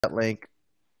that link,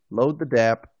 load the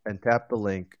DApp, and tap the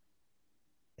link.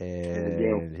 Here we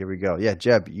go. And here we go. Yeah,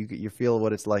 Jeb, you feel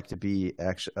what it's like to be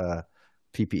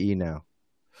PPE now.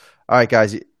 All right,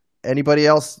 guys. Anybody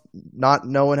else not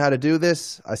knowing how to do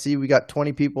this? I see we got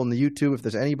 20 people in the YouTube. If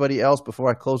there's anybody else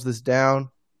before I close this down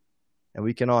and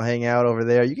we can all hang out over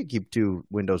there, you can keep two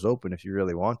windows open if you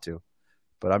really want to.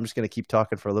 But I'm just going to keep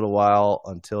talking for a little while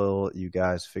until you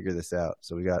guys figure this out.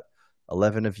 So we got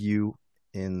 11 of you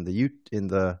in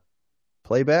the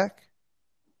playback.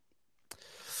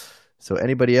 So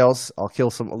anybody else, I'll kill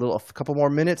a couple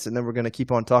more minutes, and then we're going to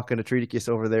keep on talking to Treaticus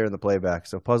over there in the playback.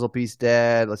 So Puzzle Piece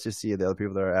Dad, let's just see the other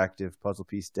people that are active. Puzzle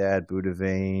Piece Dad,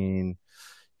 Budavane,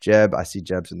 Jeb, I see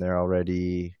Jeb's in there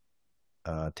already.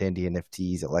 Tandy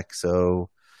NFTs, Alexo.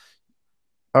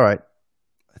 All right,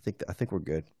 I think we're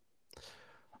good.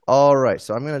 All right,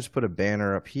 so I'm going to just put a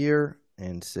banner up here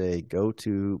and say go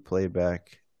to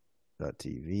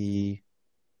playback.tv,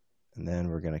 and then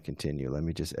we're going to continue. Let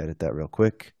me just edit that real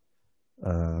quick.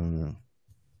 All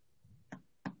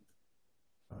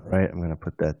right, I'm going to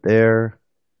put that there.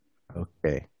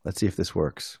 Okay, let's see if this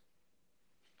works.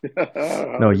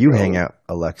 No, you hang out,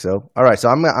 Alexo. All right, so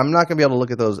I'm not going to be able to look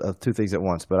at those two things at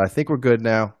once, but I think we're good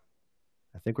now.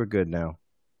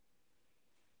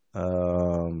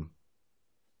 All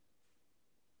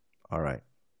right.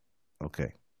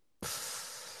 Okay.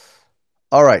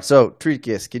 All right, so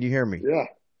Treaticus, can you hear me? Yeah,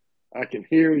 I can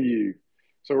hear you.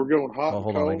 So we're going hot. Oh,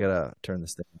 hold on, I gotta turn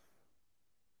this thing.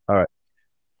 All right.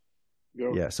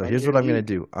 Yeah. So here's what I'm gonna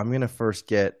do. I'm gonna first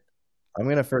get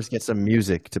some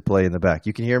music to play in the back.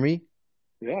 You can hear me?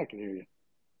 Yeah, I can hear you.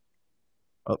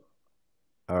 Oh.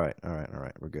 All right.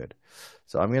 We're good.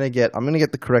 So I'm gonna get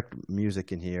the correct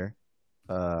music in here.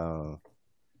 It's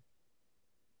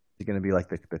gonna be like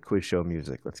the quiz show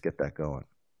music. Let's get that going.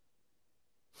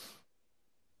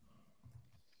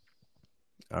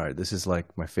 All right, this is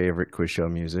like my favorite quiz show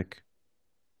music.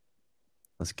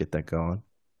 Let's get that going.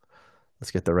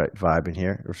 Let's get the right vibe in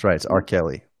here. That's right, it's R.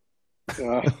 Kelly.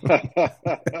 Wow,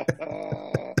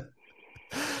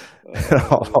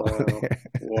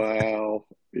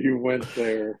 you went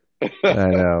there. I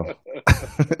know.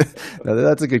 No,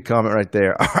 that's a good comment right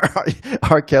there.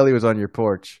 R. Kelly was on your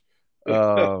porch.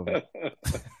 Hold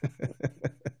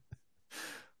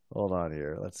on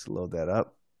here. Let's load that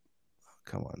up.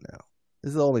 Come on now. This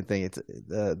is the only thing. It's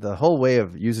the whole way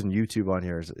of using YouTube on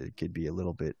here it could be a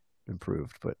little bit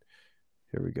improved, but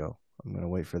here we go. I'm going to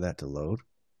wait for that to load.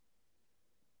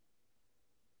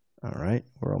 All right,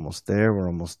 we're almost there.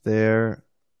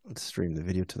 Let's stream the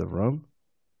video to the room.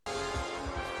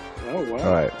 Oh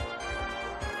wow!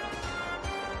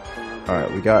 All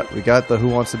right. We got the Who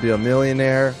Wants to Be a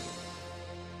Millionaire.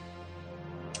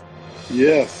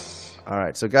 Yes. All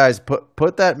right, so guys,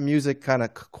 put that music kind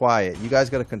of quiet. You guys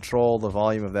got to control the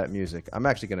volume of that music. I'm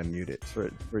actually going to mute it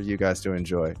for you guys to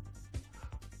enjoy.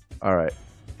 All right,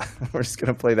 we're just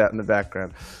going to play that in the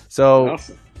background. So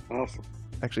awesome.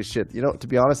 Actually, shit. You know, to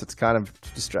be honest, it's kind of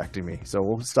distracting me. So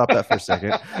we'll stop that for a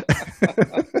second.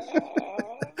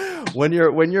 when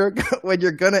you're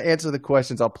gonna answer the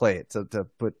questions, I'll play it to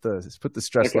put the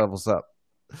stress levels up.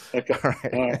 Okay. All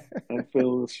right. I'm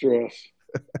feeling the stress.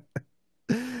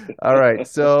 All right,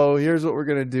 so here's what we're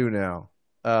going to do now.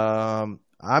 I'm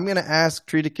going to ask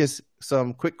Treaticus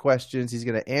some quick questions. He's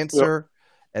going to answer,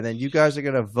 and then you guys are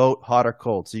going to vote hot or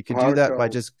cold. So you can do that by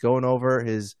just going over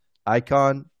his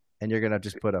icon, and you're going to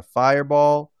just put a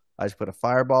fireball. I just put a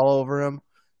fireball over him,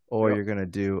 or you're going to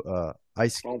do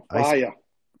a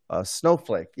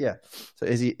snowflake. Yeah. So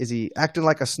is he acting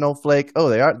like a snowflake? Oh,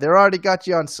 they already got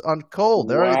you on cold.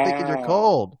 They're already thinking you're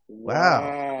cold.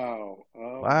 Wow.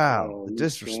 The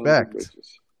disrespect.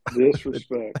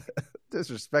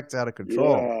 Disrespect's out of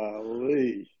control.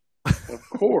 Golly. Of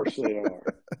course they are.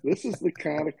 This is the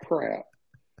kind of crap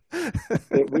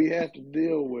that we have to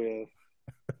deal with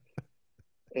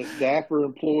as dapper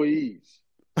employees.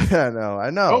 I know.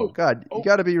 Oh, God, you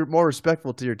got to be more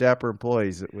respectful to your dapper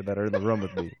employees that are in the room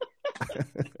with me.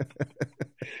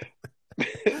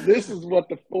 This is what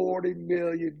the 40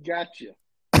 million got you.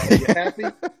 Are you happy?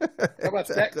 How about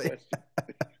that question?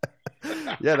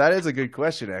 Yeah, that is a good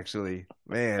question, actually.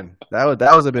 Man, that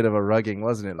was a bit of a rugging,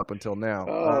 wasn't it, up until now?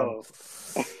 Oh.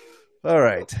 All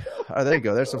right. There you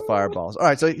go. There's some fireballs. All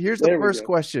right, so here's the first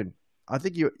question. I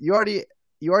think you already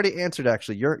answered,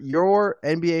 actually. Your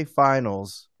NBA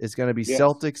Finals is going to be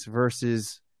Celtics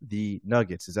versus the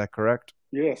Nuggets. Is that correct?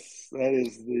 Yes, that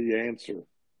is the answer.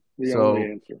 The only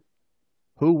answer.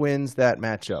 Who wins that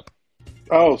matchup?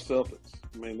 Oh, Celtics.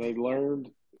 I mean, they learned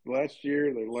last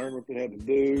year. They learned what they had to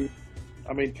do.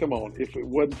 I mean, come on. If it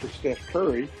wasn't for Steph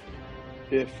Curry,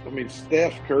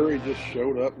 Steph Curry just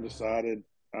showed up and decided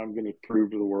I'm going to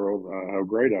prove to the world how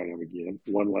great I am again,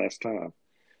 one last time.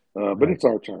 But Right. it's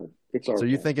our turn. It's our So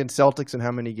you're turn. thinking Celtics in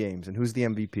how many games, and who's the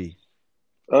MVP?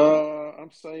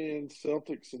 I'm saying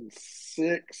Celtics in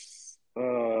 6.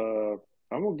 I'm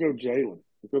gonna go Jalen.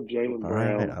 I'll go Jalen All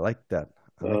right, Brown. I like that.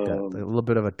 I like that. A Um, little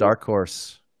bit of a yep, dark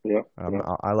horse. yep, yep.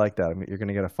 I like that. I mean, you're going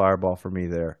to get a fireball for me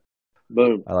there.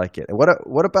 Boom. I like it. And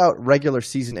what about regular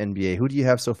season NBA? Who do you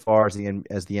have so far as the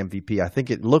MVP? I think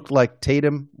it looked like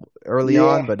Tatum early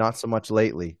on, Yeah, but not so much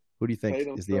lately. Who do you think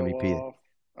Tatum is the fell MVP? off.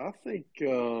 I think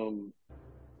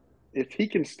if he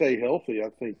can stay healthy, I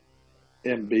think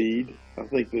Embiid. I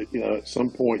think that at some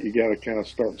point you got to kind of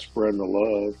start spreading the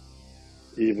love,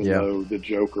 even Yeah, though the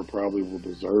Joker probably will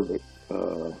deserve it.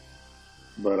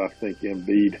 But I think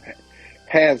Embiid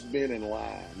has been in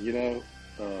line,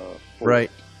 for right.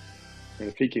 it. And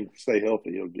if he can stay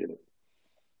healthy, he'll get it.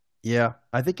 Yeah,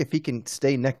 I think if he can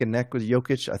stay neck and neck with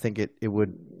Jokic, I think it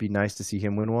would be nice to see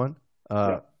him win one.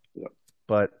 Yeah, Uh, yeah,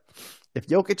 but if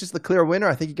Jokic is the clear winner,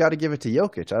 I think you got to give it to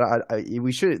Jokic.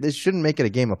 We should this shouldn't make it a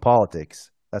game of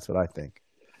politics. That's what I think.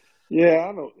 yeah.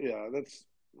 I don't. Yeah,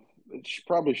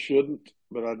 probably shouldn't,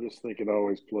 but I just think it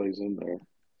always plays in there.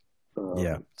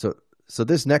 Yeah. Um, So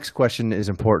this next question is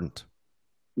important.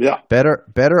 yeah,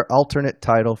 Better alternate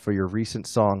title for your recent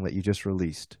song that you just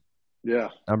released. yeah.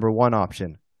 Number one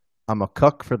option, I'm a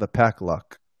cuck for the pack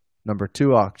luck. Number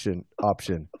two option,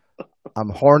 I'm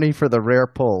horny for the rare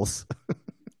pulls.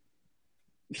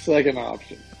 Second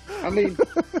option. I mean,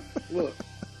 look,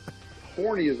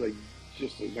 horny is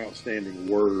just an outstanding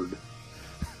word.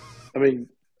 I mean,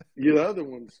 the other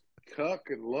one's cuck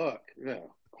and luck. Yeah,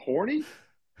 horny.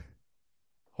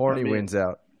 Horny I'm in. wins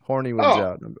out. Horny wins Oh,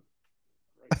 out.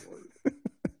 great word.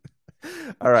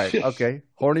 All right. Yes. Okay.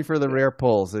 Horny for the Yeah. rare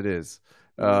pulls. It is.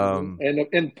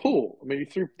 And pull. I mean, you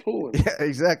threw pull in Yeah,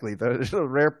 exactly. The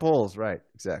rare pulls. Right.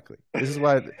 Exactly. This is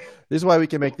why we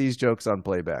can make these jokes on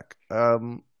playback. I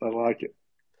like it.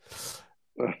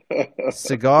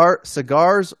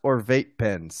 Cigars or vape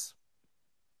pens?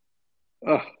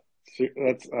 Ah,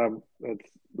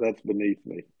 that's beneath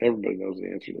me. Everybody knows the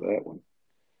answer to that one.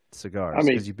 I Cigars,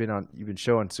 because mean, you've been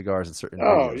showing cigars in certain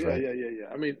oh videos, yeah, right? yeah, yeah, yeah.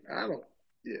 I mean, I don't.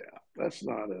 Yeah, that's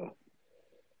not a.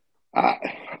 I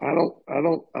I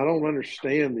don't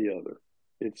understand the other.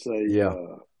 It's Yeah.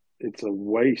 it's a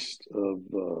waste of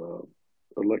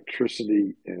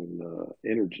electricity and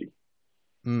energy.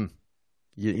 Mm.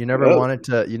 You The never other,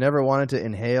 wanted to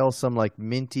inhale some like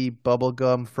minty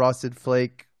bubblegum frosted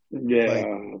flake like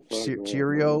yeah, fuck that, man.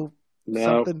 Cheerio No,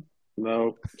 something?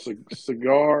 no,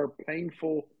 cigar,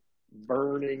 painful,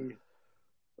 burning,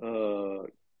 uh,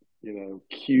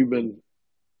 Cuban,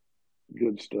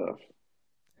 good stuff.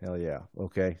 Hell yeah.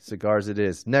 Okay, cigars it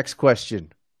is. Next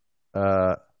question.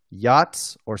 Uh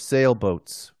Yachts or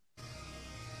sailboats?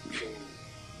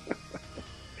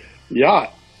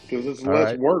 Yacht, because it's All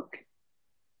less right. work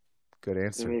Good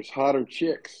and answer. there's hotter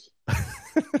chicks.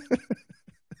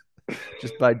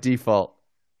 Just by default.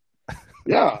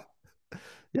 Yeah,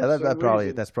 Yeah, for some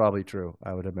reason, that's probably true.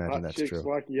 I would imagine hot that's chicks true.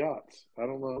 like yachts. I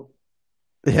don't know.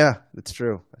 Yeah, that's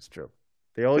true. That's true.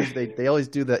 They always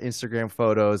do the Instagram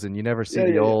photos, and you never see Yeah,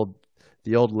 yeah, yeah.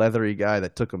 the old leathery guy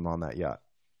that took them on that yacht.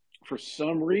 For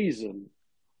some reason,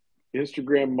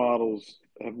 Instagram models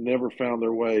have never found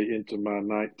their way into my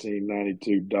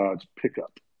 1992 Dodge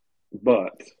pickup,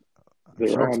 but I'm they're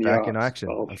sure it's on back in yachts. action.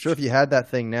 Oh, I'm sure if you had that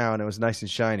thing now and it was nice and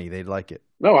shiny, they'd like it.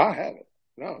 no, I have it.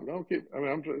 No, don't keep. I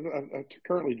mean, I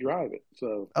currently drive it,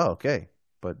 so Oh, okay.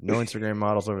 But no Instagram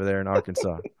models over there in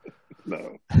Arkansas.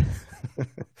 no.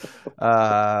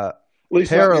 uh, At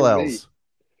least not near me. Parallels.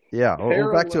 Yeah,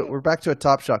 Parallel, we're back to a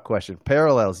Top Shot question.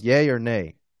 Parallels, yay or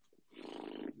nay?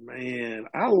 man.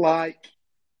 I like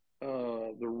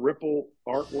the Ripple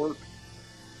artwork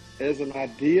as an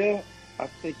idea. I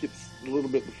think it's a little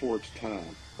bit before its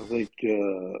time. I think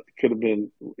it could have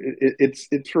been.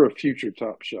 It's for a future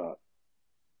Top Shot.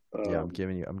 Yeah, Um,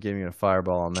 I'm giving you a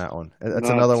fireball on that one. That's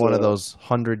not another one of those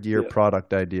 100-year Yeah,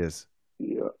 product ideas.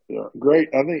 yeah, yeah. Great.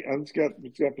 I think it's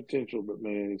got potential, but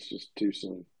man, it's just too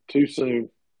soon. Too soon.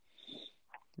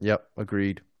 Yep,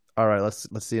 agreed. All right, let's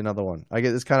see another one. I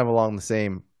get this kind of along the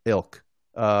same ilk.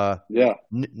 Uh, Yeah.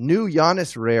 New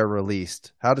Giannis rare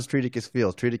released. How does Treaticus feel?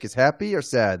 Is Treaticus happy or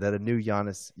sad that a new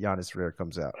Giannis rare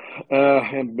comes out?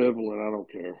 Ambivalent. I don't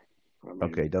care. I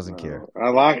Okay, mean, doesn't care.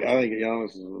 I think Giannis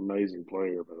is an amazing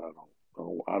player, but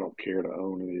I don't care to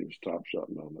own any of his Top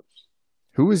Shot moments.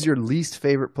 Who is your least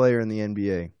favorite player in the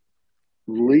NBA?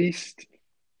 Least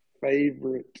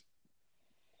favorite.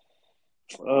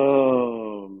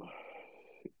 Um,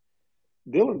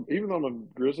 Dylan, even though I'm a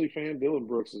Grizzly fan, Dylan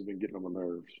Brooks has been getting on my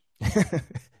nerves.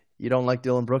 You don't like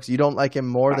Dylan Brooks? You don't like him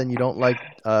more than you don't like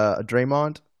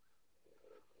Draymond?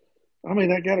 I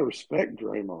mean, I gotta respect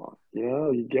Draymond. You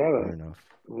know, you Fair gotta. enough.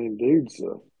 I mean, dude's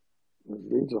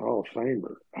a Hall of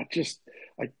Famer.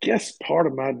 I guess part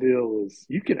of my deal is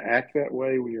you can act that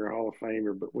way when you're a Hall of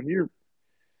Famer, but when you're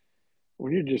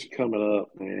just coming up,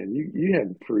 man, you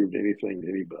haven't proved anything to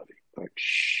anybody. Like,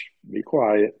 shh, be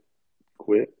quiet,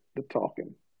 quit the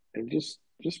talking, and just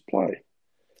play.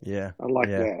 Yeah, I like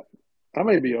yeah. that. I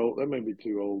may be old. That may be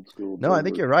too old school. No, I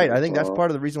think you're right. For I think that's Carl.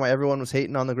 part of the reason why everyone was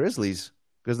hating on the Grizzlies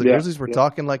because the Yeah, Grizzlies were yeah,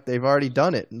 talking like they've already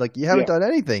done it. Like you haven't yeah. done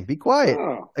anything. Be quiet.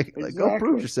 No, Like, go prove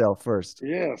exactly. yourself first.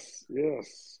 Yes,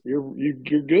 yes. You're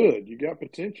good. You got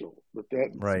potential, but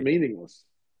that's Right. meaningless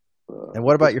And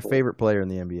what at about this your point. favorite player in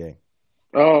the NBA?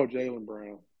 Oh, Jaylen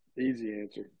Brown. Easy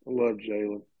answer. I love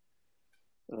Jaylen.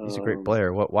 He's a great Um,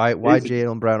 player. Why he's a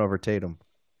Jaylen Brown over Tatum?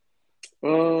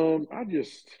 I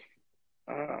just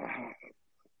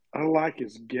I like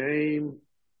his game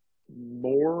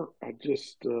more.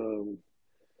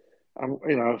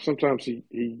 Sometimes he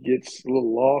gets a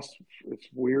little lost. It's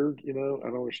weird, I don't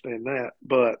understand that,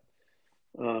 but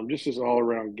just his all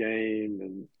around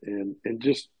game and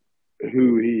just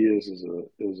who he is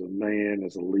as a man,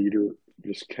 as a leader,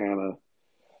 just kind of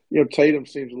Tatum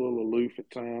seems a little aloof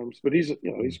at times, but he's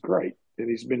great and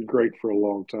he's been great for a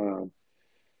long time.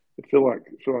 I feel like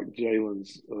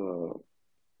Jalen's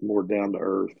more down to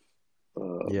earth,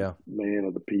 Yeah. man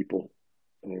of the people,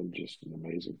 and just an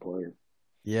amazing player.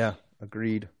 Yeah,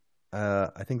 agreed.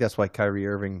 I think that's why Kyrie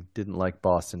Irving didn't like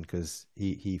Boston because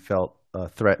he felt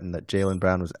threatened that Jaylen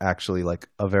Brown was actually like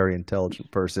a very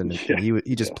intelligent person, and Yeah,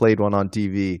 he just yeah, played one on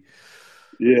TV.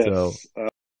 So yes.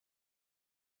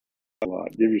 A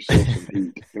lot. Give yourself some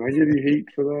heat. Can I give you heat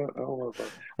for that? I don't know if I.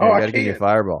 yeah, Oh, I I got to give you a can.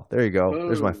 fireball. There you go.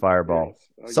 There's my Boom. fireball. Yes,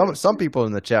 I got Some you. people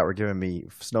in the chat were giving me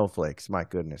snowflakes. My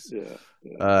goodness. Yeah,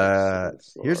 yeah. Uh,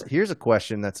 Sorry. here's a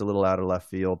question that's a little out of left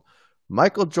field.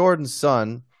 Michael Jordan's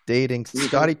son dating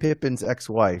Scottie Pippen's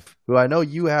ex-wife, who I know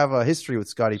you have a history with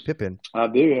Scottie Pippen. I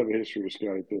do have a history with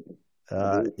Scottie Pippen.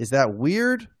 Is that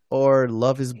weird or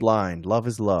love is blind? Love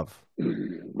is love.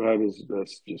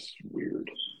 That's just weird.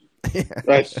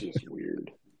 That's just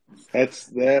weird. That's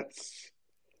that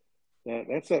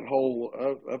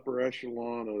whole upper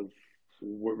echelon of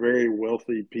very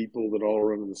wealthy people that all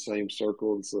run in the same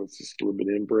circle, and so it's just a little bit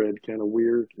inbred, kind of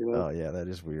weird. Oh yeah, that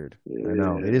is weird. I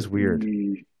know it Yeah, is weird.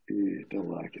 don't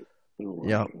like it. Don't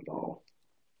Yeah, like it at all.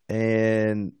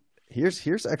 and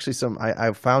here's actually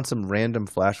I found some random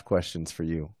flash questions for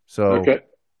you. So, Okay.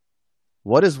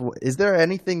 is there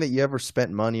anything that you ever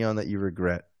spent money on that you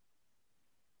regret?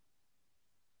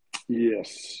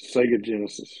 Yes, Sega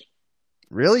Genesis.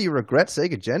 Really, you regret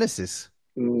Sega Genesis?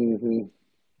 Hmm.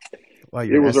 Wow, It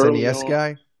you're an was early SNES on.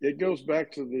 guy. It goes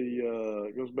back to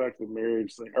the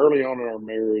marriage thing. Early on in our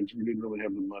marriage, we didn't really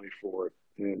have the money for it,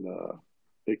 and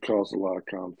it caused a lot of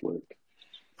conflict.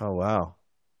 Oh wow,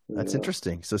 that's Yeah.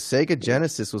 interesting. So Sega Yeah.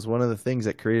 Genesis was one of the things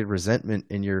that created resentment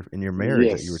in your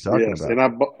marriage that you were Yes, talking yes, about. and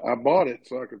I bought it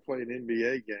so I could play an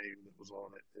NBA game that was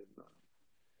on it.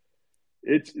 And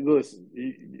it's listen,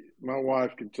 my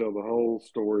wife can tell the whole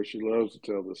story. She loves to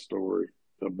tell the story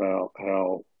about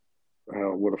how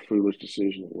what a foolish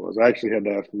decision it was. I actually had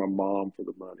to ask my mom for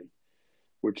the money,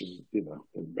 which is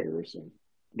embarrassing.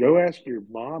 Go ask your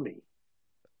mommy.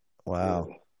 Wow.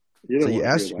 Yeah, you So don't you want to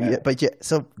asked, hear that. but yeah.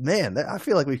 So man, I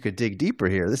feel like we could dig deeper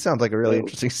here. This sounds like a really It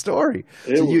was interesting story.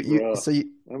 it So was rough. so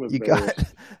I'm you got,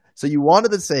 embarrassed. so you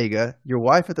wanted the Sega. Your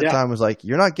wife at the Yeah, time was like,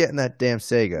 "You're not getting that damn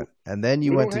Sega." And then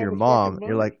you we went don't to have your the mom. fucking You're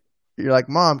money. like,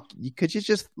 "Mom, could you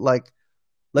just like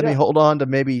let me Yeah, hold on to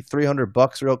maybe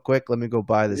 $300 real quick? Let me go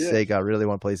buy this yes, Sega. I really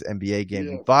want to play this NBA game."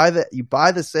 yes, You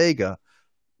buy the Sega.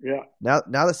 yeah, Now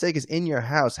the Sega's in your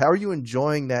house. How are you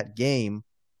enjoying that game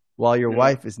while your yeah.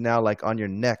 wife is now like on your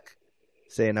neck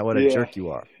saying what a Yeah, jerk you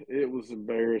are? it was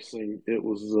embarrassing. It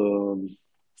was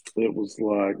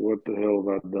like, what the hell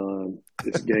have I done?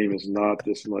 This game is not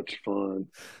this much fun.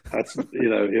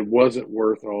 It wasn't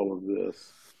worth all of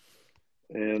this.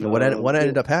 And And what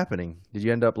ended up happening? Did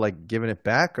you end up like giving it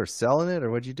back or selling it,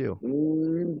 or what'd you do?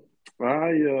 mm,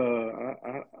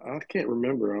 I can't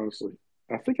remember honestly.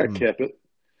 I think I Hmm. kept it,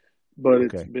 but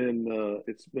Okay.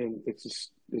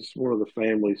 it's one of the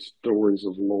family stories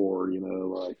of lore.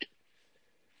 Like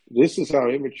this is how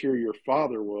immature your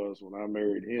father was when I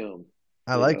married him.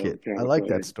 I like it. I Kind of like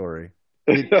that thing. story.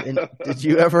 Did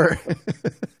you ever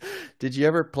did you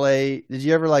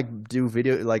ever like do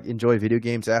video like enjoy video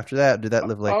games after that? Or did that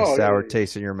live like a Oh yeah, sour yeah.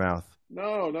 taste in your mouth?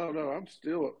 No.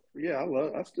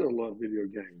 I still love video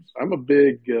games. I'm a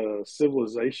big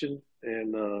Civilization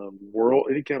and World,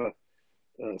 any kind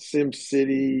of Sim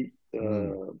City,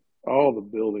 Mm. all the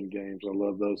building games. I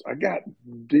love those. I got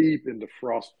deep into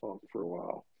Frostpunk for a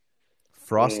while, and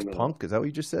Frostpunk, is that what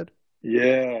you just said?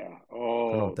 yeah, I don't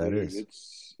know oh what that dude,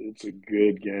 is. it's a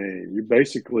good game. You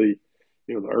basically,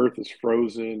 the Earth is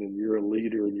frozen, and you're a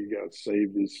leader, and you got to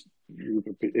save this group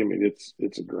of people. I mean,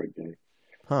 it's a great game.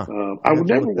 Huh. I I have would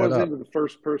to never look that was up. into the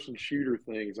first person shooter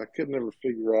things. I could never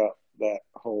figure out that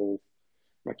whole.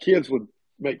 My kids would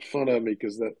make fun of me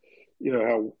because that,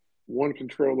 how one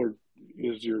controller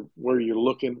is your where you're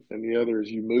looking and the other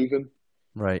is you moving.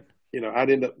 Right. I'd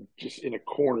end up just in a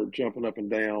corner jumping up and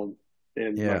down,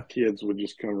 and my Yeah. kids would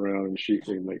just come around and shoot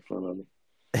me and make fun of me.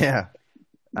 Yeah.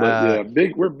 But Uh, yeah,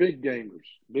 we're big gamers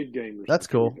in that's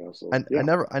the cool. Treatic household. I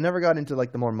Yeah. never got into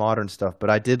like the more modern stuff, but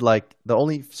I did like the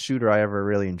only shooter I ever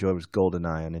really enjoyed was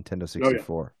GoldenEye on Nintendo Oh yeah.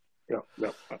 64. Yeah.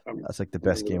 Yeah. I That's like the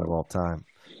best remember game that of one. all time.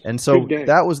 And Good so game.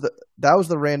 that was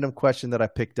the random question that I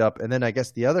picked up. And then I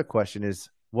guess the other question is,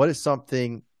 what is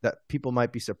something that people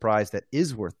might be surprised that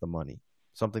is worth the money?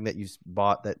 Something that you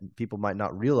bought that people might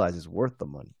not realize is worth the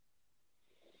money.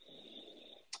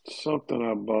 Something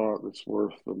I bought that's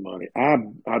worth the money.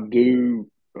 I do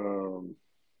um,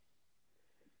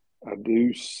 I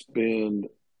do spend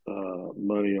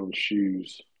money on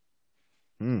shoes.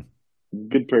 Hmm.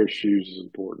 Good pair of shoes is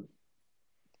important.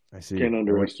 I see. Can't And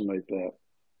what underestimate that.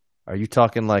 are you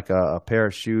talking like a pair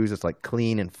of shoes that's like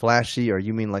clean and flashy, or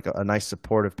you mean like a nice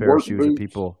supportive pair of Work shoes that boots,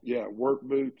 people yeah, work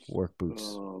boots. work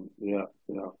boots? Yeah,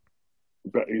 yeah.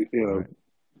 But All right.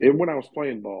 and when I was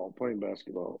playing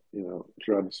basketball,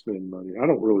 tried to spend money. I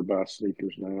don't really buy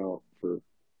sneakers now for,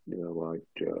 like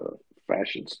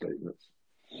fashion statements.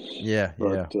 Yeah,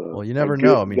 But yeah. Well, you a never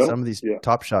know. I good mean, don't some of these yeah,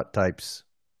 Top Shot types,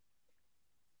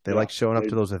 they yeah. like showing up They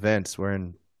to those events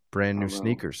wearing brand I new know.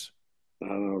 sneakers. I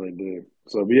know they do.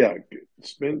 So but yeah,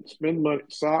 spend money,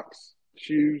 socks,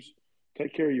 shoes.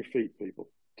 Take care of your feet, people.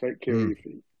 Take care of Mm. your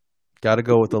feet. Got to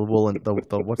go with the wool and the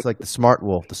what's like the smart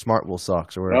wool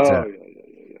socks are where it's Oh at. yeah, yeah,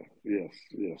 yeah, yeah. Yes,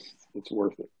 yes. It's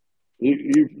worth it.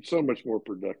 You're so much more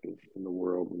productive in the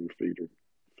world when your feet are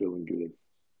feeling good.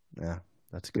 Yeah,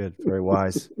 that's good. Very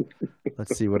wise.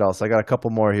 Let's see what else. I got a couple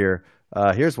more here.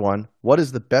 Here's one. What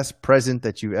is the best present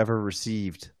that you ever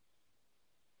received?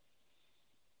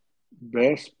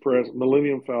 Best present,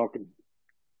 Millennium Falcon.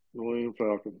 Millennium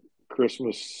Falcon.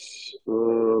 Christmas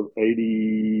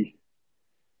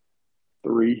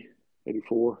 83,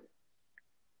 84.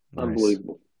 Nice.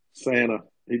 Unbelievable. Santa,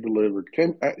 he delivered.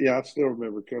 Yeah, I still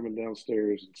remember coming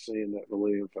downstairs and seeing that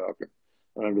Millennium Falcon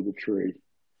under the tree.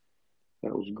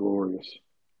 That was glorious.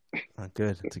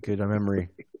 Good. It's a good memory.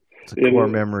 It's a It core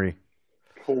is. memory.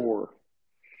 Core.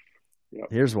 Yep.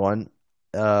 Here's one.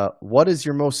 What is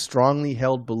your most strongly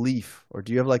held belief, or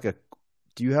do you have like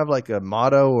a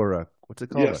motto or a what's it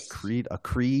called, Yes, a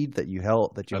creed that you I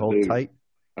hold do. tight?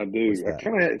 I What's do.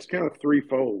 that? It's kind of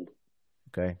threefold.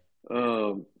 Okay.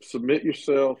 Submit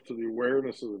yourself to the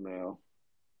awareness of the now.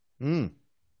 Mm.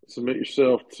 Submit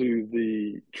yourself to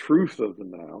the truth of the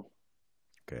now,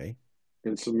 Okay.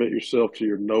 and submit yourself to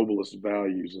your noblest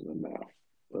values in the now.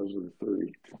 Those are the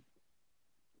three.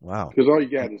 Wow. Because all you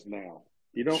got is now.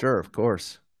 You don't. Sure, of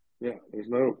course. Yeah. There's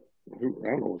no. I don't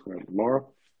know what's going to happen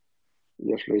tomorrow.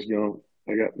 Yesterday's gone.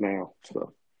 I got now.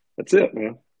 So that's it,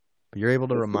 man. But you're able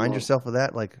to That's the remind motto. yourself of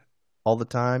that like all the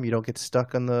time. You don't get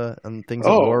stuck on the things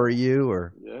that worry Oh, you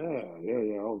or yeah, yeah,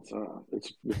 yeah, all the time.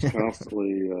 It's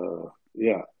constantly,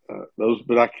 yeah. Those,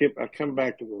 but I come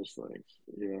back to those things.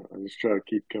 I just try to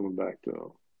keep coming back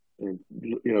to them,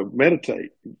 and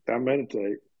meditate. I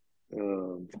meditate.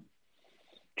 Um,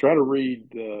 Try to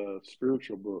read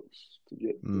spiritual books to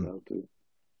get mm. to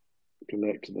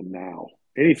connect to the now.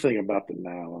 Anything about the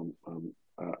now,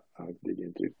 I dig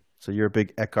into. So you're a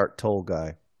big Eckhart Tolle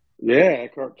guy. Yeah,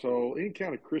 Eckhart Tolle, any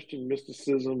kind of Christian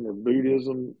mysticism or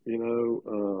Buddhism,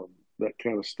 that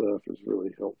kind of stuff is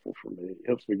really helpful for me. It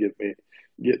helps me get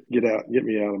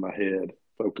me out of my head,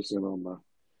 focusing on my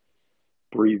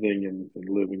breathing and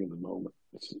living in the moment.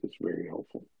 It's very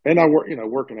helpful. And working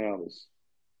out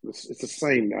it's the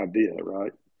same idea,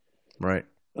 right? Right.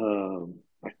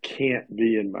 I can't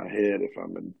be in my head if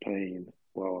I'm in pain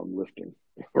while I'm lifting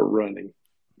or running.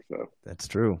 So That's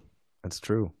true. That's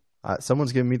true.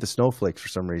 Someone's giving me the snowflakes for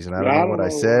some reason. I don't know I don't what I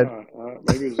know said. why.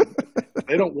 Maybe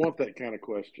they don't want that kind of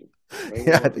question. They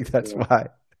Yeah, I want think that's it. why.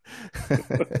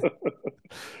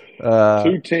 uh,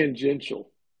 Too tangential.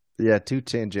 yeah,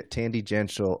 tangential.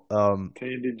 Tangential.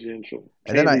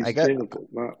 And then I Candy's got genital.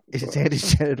 Not sorry. Tandy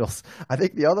genitals. I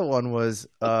think the other one was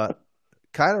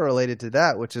kind of related to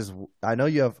that, which is I know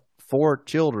you have 4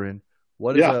 children.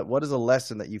 Yeah. What is a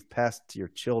lesson that you've passed to your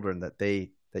children that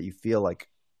they that you feel like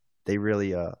they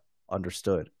really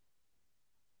understood?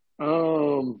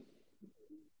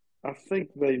 I think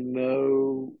they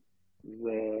know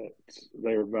that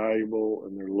they're valuable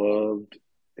and they're loved,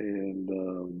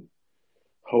 and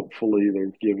hopefully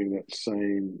they're giving that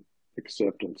same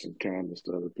acceptance and kindness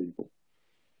to other people.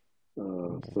 There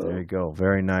you So go.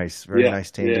 Very nice. Very yeah,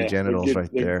 nice tangy yeah, they're genitals good.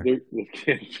 right there.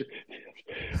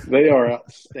 They are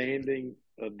outstanding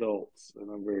adults, and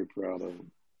I'm very proud of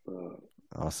them.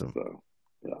 Awesome. So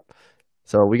yeah,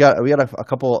 So we got a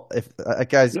couple. If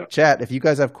guys yeah. chat, if you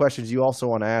guys have questions you also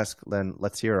want to ask, then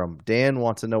let's hear them. Dan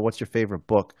wants to know what's your favorite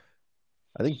book.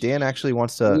 I think Dan actually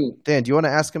wants to. Mm. Dan, do you want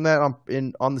to ask him that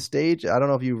on the stage? I don't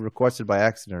know if you requested by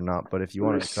accident or not, but if you Let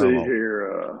wanted me to come, see I'll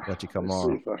here. let you come Let's see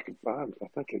on. if I can find it. I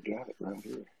think I got it right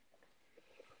here.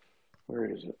 Where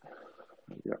is it?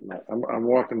 I'm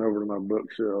walking over to my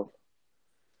bookshelf.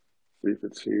 See if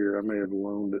it's here. I may have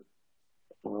loaned it.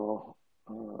 Well,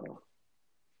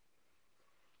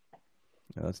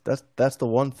 That's the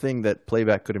one thing that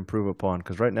playback could improve upon,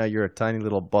 because right now you're a tiny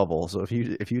little bubble. So if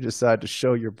you decide to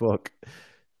show your book,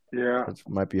 yeah, it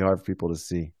might be hard for people to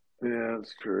see. yeah,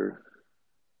 that's true.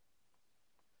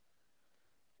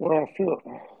 Well, I feel,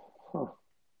 huh?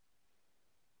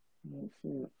 Let's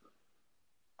see.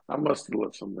 I must have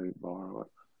let somebody borrow it.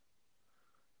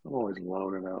 I'm always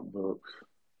loaning out books.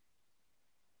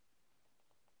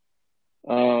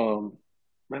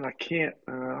 Man, I can't.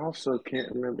 I also can't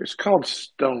remember. It's called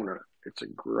Stoner. It's a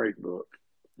great book,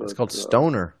 It's but called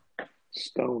Stoner.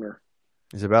 Stoner.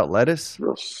 Is it about lettuce? It's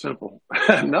real simple.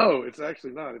 No, it's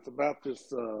actually not. It's about this.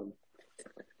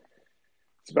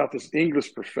 It's about this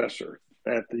English professor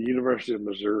at the University of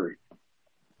Missouri,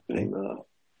 and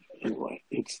anyway,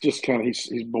 it's just kind of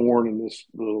he's born in this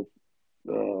little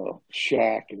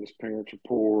shack, and his parents are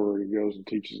poor, and he goes and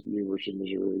teaches at the University of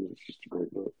Missouri. It's just a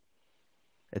great book.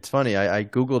 It's funny. I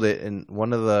Googled it, and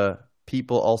one of the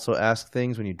people also asked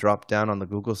things when you drop down on the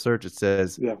Google search. It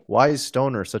says, Yeah. "Why is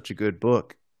Stoner such a good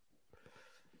book?"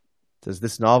 It says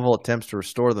this novel attempts to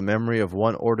restore the memory of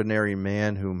one ordinary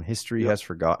man whom history Yep. has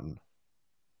forgotten.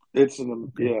 Okay.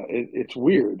 It's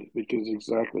weird because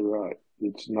exactly right.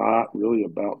 It's not really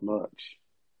about much,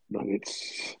 but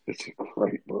it's a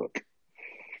great book.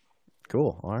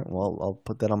 Cool. All right. Well, I'll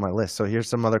put that on my list. So here's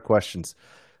some other questions.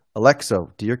 Alexa,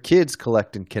 do your kids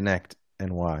collect and connect,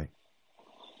 and why?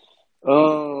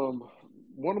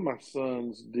 One of my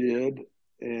sons did,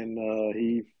 and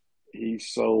he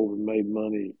sold and made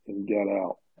money and got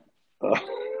out.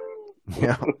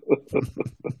 Yeah.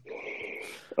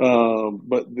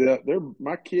 But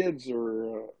my kids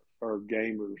are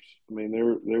gamers. I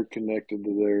mean, they're connected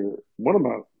to their. One of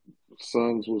my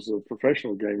sons was a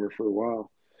professional gamer for a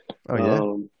while. Oh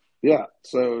yeah. Yeah,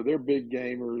 so they're big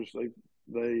gamers. They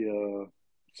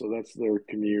so that's their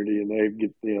community, and they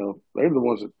get they're the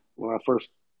ones that when I first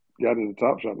got into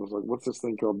Top Shot, I was like, "What's this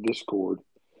thing called Discord?"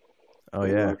 Oh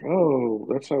And they're yeah. like, "Oh,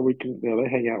 that's how we can." They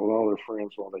hang out with all their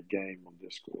friends while they game on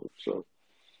Discord. So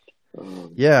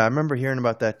Yeah, I remember hearing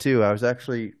about that too. I was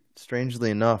actually, strangely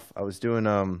enough, I was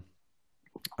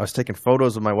taking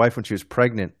photos of my wife when she was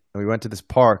pregnant, and we went to this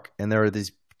park, and there were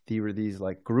these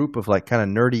like group of like kind of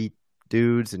nerdy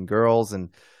dudes and girls, and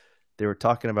they were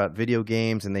talking about video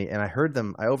games, and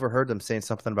I overheard them saying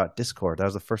something about Discord. That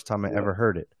was the first time I yeah, ever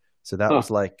heard it. So that huh? was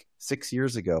like 6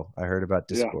 years ago. I heard about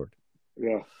Yeah, Discord.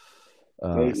 yeah.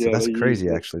 So that's They use crazy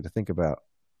it. actually to think about.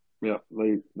 Yeah,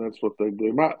 that's what they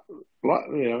do.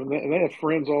 They have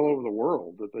friends all over the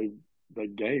world that they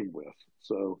game with.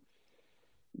 So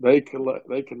they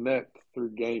connect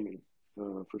through gaming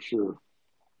for sure.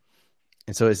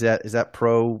 And so is that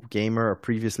pro gamer or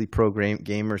previously pro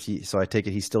gamer? So I take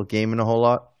it he's still gaming a whole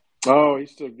lot. Oh, he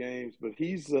still games, but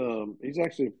he's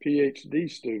actually a PhD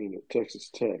student at Texas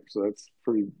Tech, so he's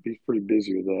pretty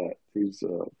busy with that. He's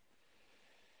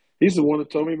the one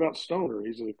that told me about Stoner.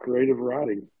 He's a creative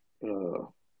writing uh,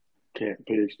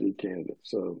 PhD candidate,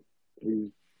 so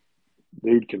he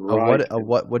dude can write and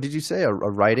What did you say? A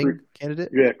writing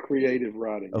candidate? yeah, creative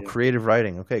writing. Oh, Yeah. creative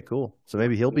writing. Okay, cool. So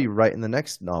maybe he'll Yeah. be writing the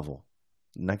next novel,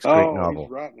 next great Oh, novel.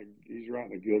 he's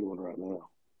writing a good one right now.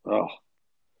 Oh,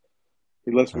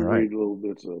 he lets All me right, read little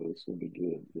bits of it. It's gonna be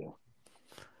good. Yeah.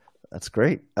 that's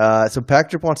great. So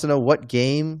Patrick wants to know what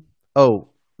game. Oh,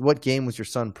 what game was your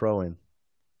son pro in?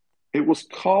 It was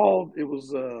called. It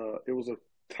was a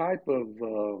type of.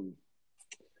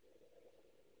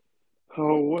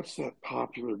 Oh, what's that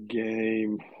popular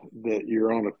game that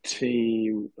you're on a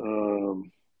team?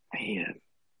 Man,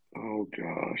 oh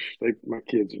gosh, my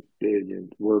kids are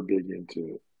we're big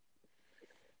into it.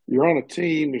 You're on a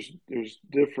team. There's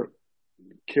different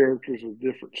characters with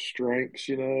different strengths.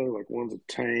 Like one's a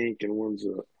tank and one's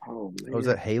a oh Oh, is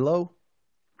that man, Halo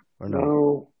or no?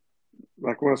 no.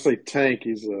 Like when I say tank,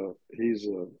 he's a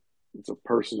it's a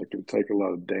person that can take a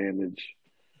lot of damage,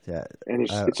 Yeah. and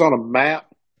it's Uh, it's on a map.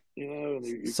 And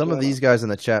you some of kind of these guys in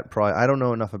the chat probably I don't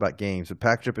know enough about games, but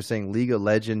Pack Trip is saying League of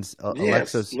Legends. yes,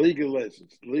 Alexa's. League of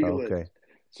Legends, League Oh, of okay. Legends.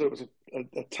 So it was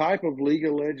a type of League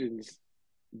of Legends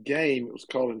game. It was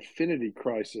called Infinity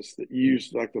Crisis that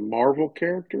used like the Marvel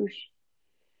characters.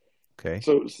 Okay.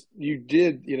 So you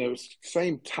did,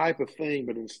 same type of thing,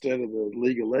 but instead of the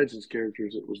League of Legends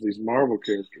characters, it was these Marvel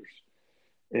characters.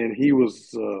 And he was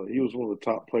one of the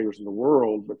top players in the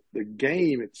world. But the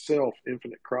game itself,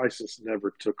 Infinite Crisis,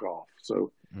 never took off.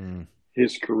 So Mm.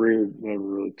 his career never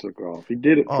really took off. He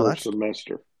did it Oh, for a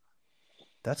semester.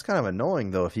 that's kind of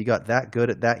annoying though. If he got that good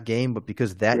at that game, but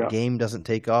because that Yeah, game doesn't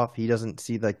take off, he doesn't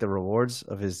see like the rewards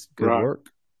of his good right. work.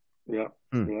 Yeah,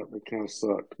 Hmm. yeah, it kind of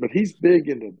sucked. But he's big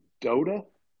into Dota,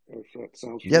 if that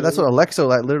sounds Yeah, that's what familiar. Alexo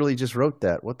that literally just wrote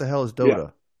that. What the hell is Yeah.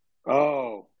 Dota?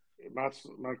 Oh,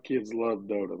 my kids love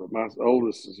Dota, but my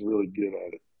oldest is really good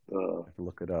at it. I have to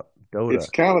look it up. It's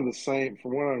Dota. kind of the same,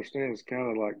 from what I understand. It's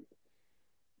kind of like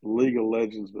League of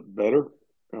Legends, but better.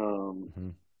 Um, Hmm.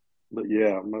 but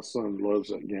yeah, my son loves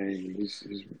that game, and he's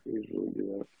really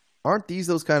good at it. Aren't these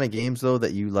those kind of games though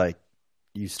that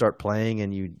you start playing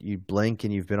and you blink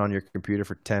and you've been on your computer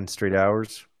for 10 straight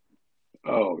hours?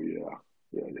 Oh yeah,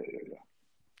 yeah, yeah, yeah,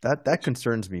 yeah. That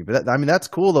concerns me. But I mean that's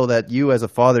cool though that you as a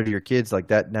father to your kids like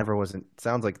that never wasn't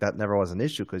sounds like that never was an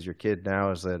issue because your kid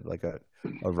now is like a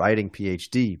writing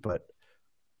PhD, but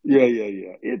Yeah, yeah,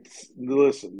 yeah. It's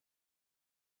listen.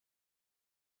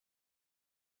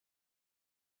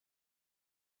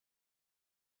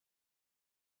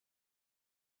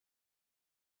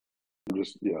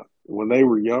 Just yeah. When they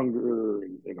were younger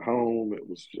and at home, it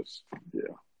was just yeah.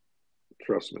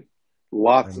 Trust me,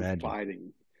 I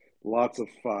imagine. lots of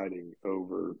fighting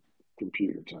over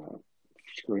computer time,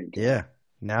 screen time. Yeah.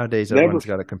 Nowadays Never everyone's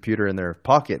got a computer in their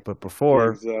pocket, but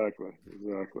before exactly,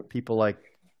 exactly. people like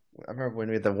I remember when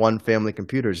we had the one family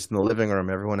computer just in the living room,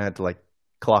 everyone had to like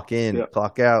clock in, Yeah,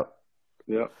 clock out.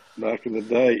 yeah. Back in the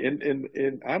day,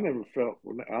 and I never felt,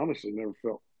 honestly, never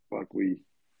felt like we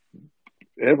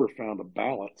ever found a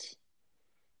balance.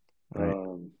 Right.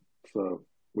 Um, so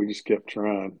we just kept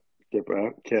trying, kept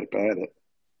at it.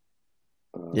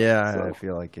 Yeah, I So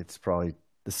feel like it's probably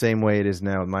the same way it is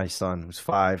now with my son who's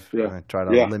 5. yeah, I try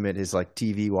to yeah, limit his like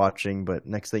TV watching, but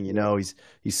next thing you yeah, know, he's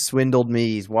swindled me.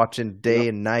 He's watching yeah, day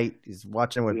and night. He's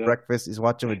watching with yeah. breakfast. He's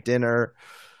watching with dinner.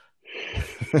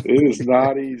 It is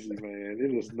not easy, man.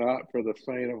 It is not for the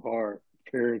faint of heart.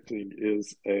 Parenting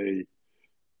is it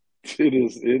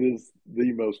is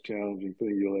the most challenging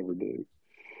thing you'll ever do.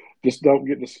 Just don't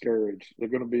get discouraged. They're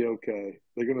going to be okay.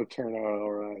 They're going to turn out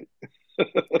all right.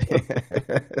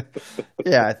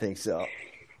 Yeah, I think so.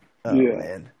 Oh Yeah,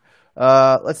 man.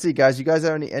 Let's see, guys. You guys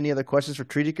have any other questions for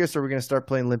Treaticus, or are we gonna start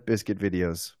playing Limp Bizkit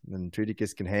videos? And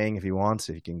Treaticus can hang if he wants.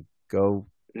 He can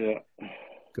yeah,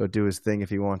 go do his thing if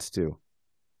he wants to.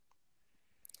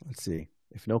 Let's see.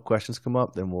 If no questions come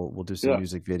up, then we'll do some yeah,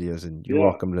 music videos, and you're yeah.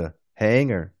 welcome to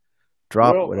hang or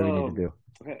drop Well, whatever you need to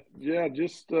do. yeah.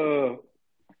 Just I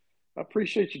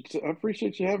appreciate you. I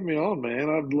appreciate you having me on, man.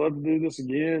 I'd love to do this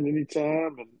again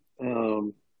anytime,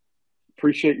 and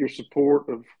appreciate your support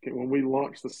of when we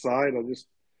launch the site. I just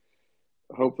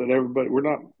hope that everybody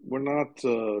we're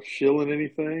not shilling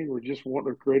anything. We just want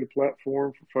to create a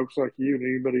platform for folks like you and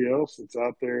anybody else that's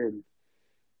out there and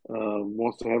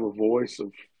wants to have a voice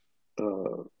of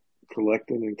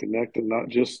collecting and connecting, not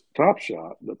just Top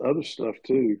Shot, but other stuff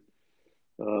too.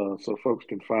 So folks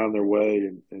can find their way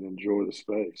and enjoy the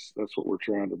space. That's what we're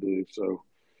trying to do. So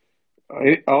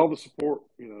all the support,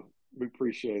 we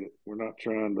appreciate it. We're not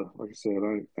trying to, like I said,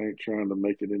 I ain't trying to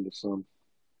make it into some.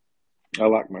 I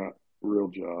like my real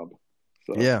job,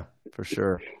 so Yeah, for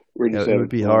sure. we're Yeah, just it would having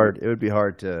be fun. hard. It would be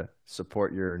hard to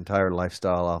support your entire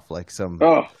lifestyle off like some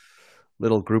Oh,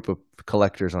 little group of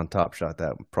collectors on Top Shot.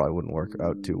 That probably wouldn't work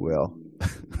out too well.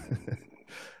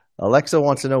 Alexa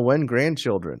wants to know when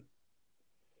grandchildren.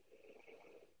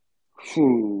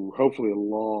 hopefully a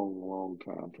long, long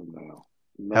time from now.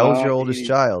 How old's your Not oldest any.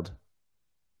 child?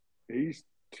 He's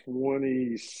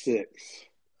 26.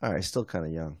 All right, still kind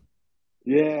of young.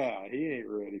 Yeah, he ain't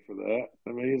ready for that.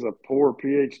 I mean, he's a poor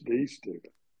PhD student.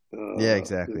 Yeah,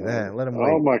 exactly. Let him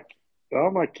All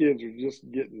wait. my kids are just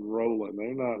getting rolling.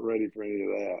 They're not ready for any of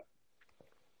that.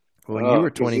 When you were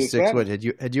Because it's 26, that. what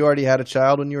had you already had a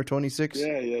child when you were 26?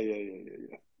 Yeah, yeah, yeah, yeah, yeah,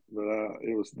 yeah. But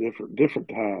it was different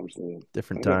times then.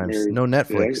 Different I got times. married. No Yeah,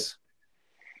 Netflix.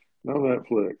 No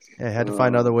Netflix. Yeah, had to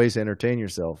find other ways to entertain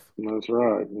yourself. That's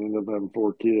right. You end up having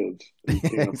 4 kids you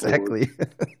can't afford. Exactly.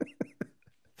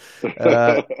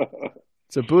 uh,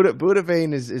 so Buddha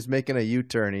Vane is making a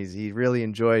U-turn. He really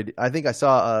enjoyed. I think I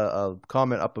saw a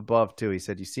comment up above too. He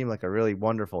said you seem like a really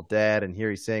wonderful dad, and here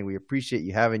he's saying we appreciate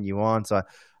you having you on. So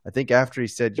I think after he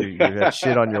said you had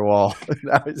shit on your wall,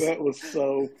 That was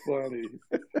so funny.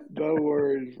 No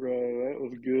worries, bro. That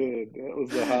was good. That was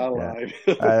the yeah, highlight.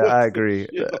 I agree.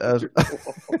 Shit on That your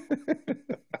wall.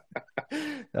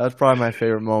 was probably my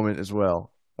favorite moment as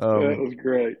well. That was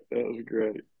great. That was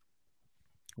great.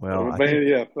 Well, I think Man,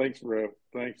 yeah, thanks, bro.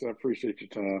 Thanks. I appreciate your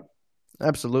time.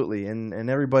 absolutely, and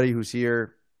everybody who's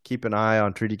here, keep an eye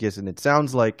on Treaticus, and it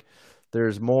sounds like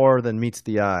there's more than meets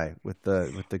the eye with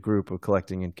the group of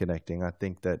collecting and connecting. I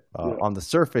think that Yeah. on the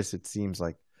surface it seems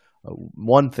like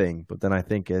one thing, but then I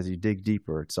think as you dig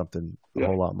deeper, it's something a Yeah.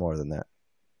 whole lot more than that.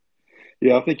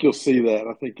 Yeah, I think you'll see that.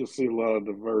 I think you'll see a lot of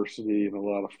diversity and a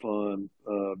lot of fun,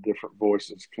 different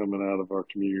voices coming out of our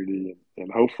community,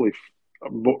 and hopefully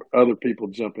other people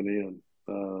jumping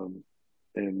in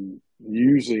and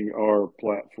using our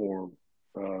platform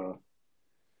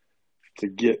to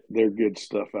get their good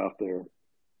stuff out there.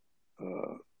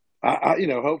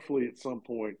 Hopefully at some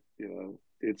point,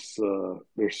 it's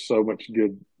there's so much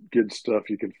good stuff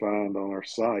you can find on our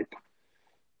site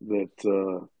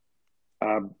that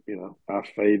I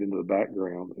fade into the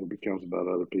background and it becomes about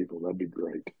other people. That'd be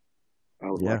great. I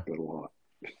would Yeah. like that a lot.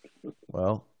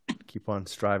 Well, keep on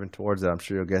striving towards it. I'm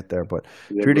sure you'll get there. But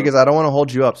Yeah, bro. Treaticus, I don't want to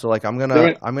hold you up. So like Do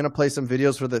it. I'm gonna play some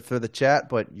videos for the chat,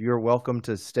 but you're welcome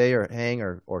to stay or hang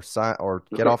or sign or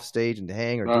get Okay. off stage and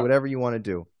hang or All do right. whatever you want to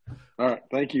do. All right.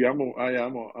 Thank you. I'm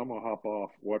gonna hop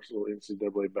off. Watch a little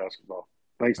NCAA basketball.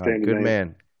 Thanks, All right, Danny good Dan.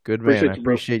 man. Good man. I Appreciate you,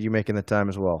 bro. appreciate you making the time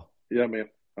as well. Yeah, man.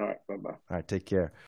 All right. Bye bye. All right, take care.